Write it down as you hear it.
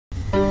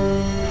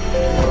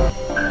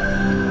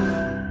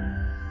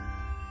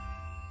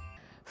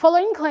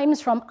Following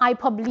claims from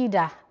IPOB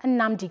leader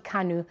Nnamdi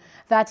Kanu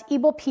that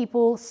Igbo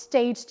people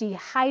staged the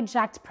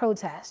hijacked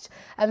protest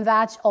and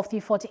that of the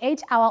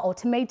 48-hour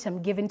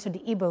ultimatum given to the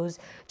Igbos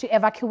to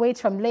evacuate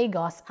from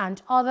Lagos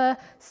and other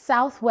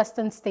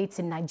southwestern states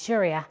in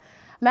Nigeria,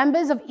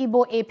 members of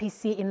Igbo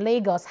APC in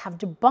Lagos have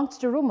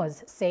debunked the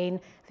rumors, saying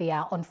they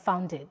are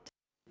unfounded.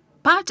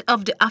 Part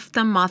of the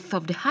aftermath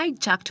of the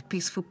hijacked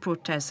peaceful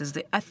protests is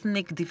the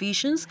ethnic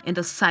divisions in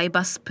the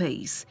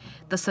cyberspace.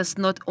 This is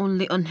not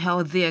only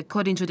unhealthy,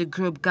 according to the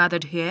group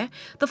gathered here.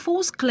 The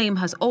false claim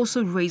has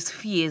also raised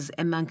fears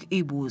among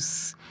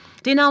Igbos.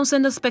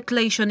 Denouncing the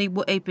speculation,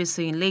 Igbo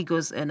APC in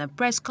Lagos in a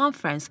press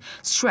conference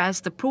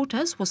stressed the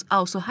protest was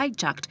also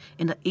hijacked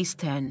in the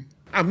eastern.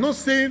 I'm not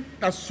saying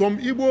that some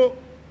Igbo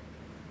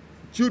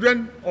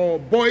children or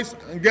boys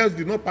and girls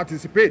did not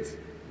participate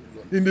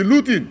in the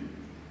looting.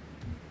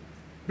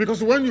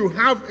 Because when you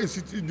have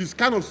this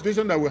kind of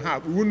situation that we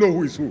have, we will know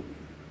who is who.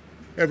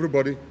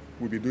 Everybody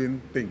will be doing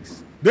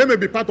things. They may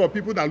be part of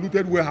people that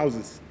looted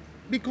warehouses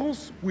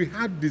because we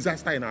had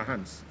disaster in our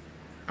hands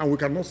and we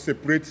cannot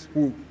separate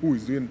who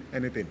is doing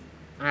anything.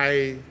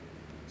 I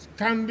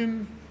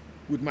standing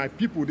with my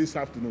people this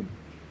afternoon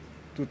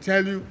to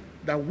tell you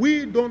that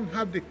we don't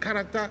have the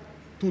character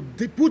to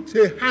put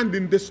a hand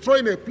in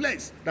destroying a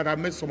place that have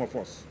made some of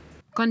us.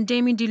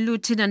 Condemning the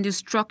looting and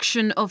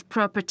destruction of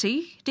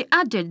property, they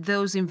added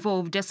those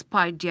involved,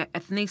 despite their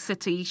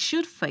ethnicity,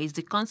 should face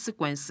the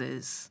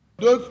consequences.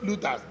 Those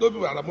looters, those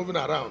people that are moving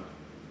around,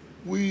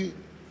 we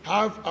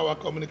have our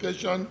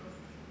communication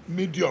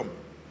medium,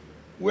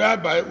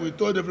 whereby we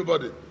told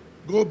everybody,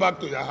 go back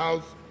to your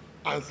house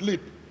and sleep.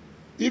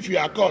 If you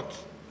are caught,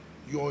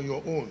 you're on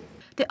your own.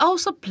 They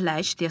also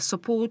pledged their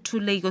support to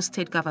Lagos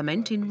state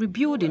government in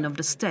rebuilding of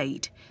the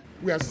state.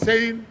 We are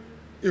saying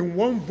in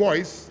one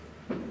voice,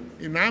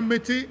 in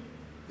amity,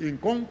 in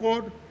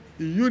concord,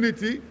 in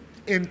unity,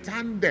 in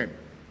tandem,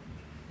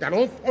 that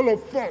all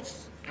of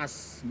us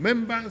as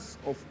members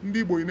of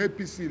Igbo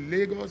APC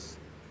Lagos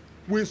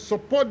will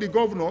support the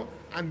governor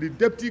and the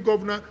deputy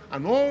governor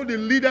and all the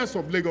leaders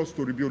of Lagos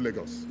to rebuild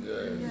Lagos.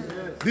 Yes.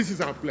 Yes. This is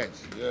our pledge.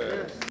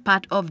 Yes.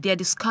 Part of their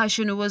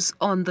discussion was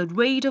on the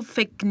rate of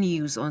fake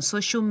news on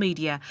social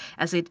media,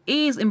 as it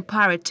is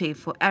imperative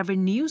for every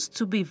news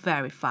to be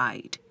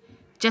verified.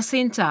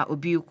 Jacinta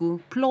Obiuku,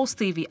 Plus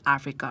TV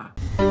Africa.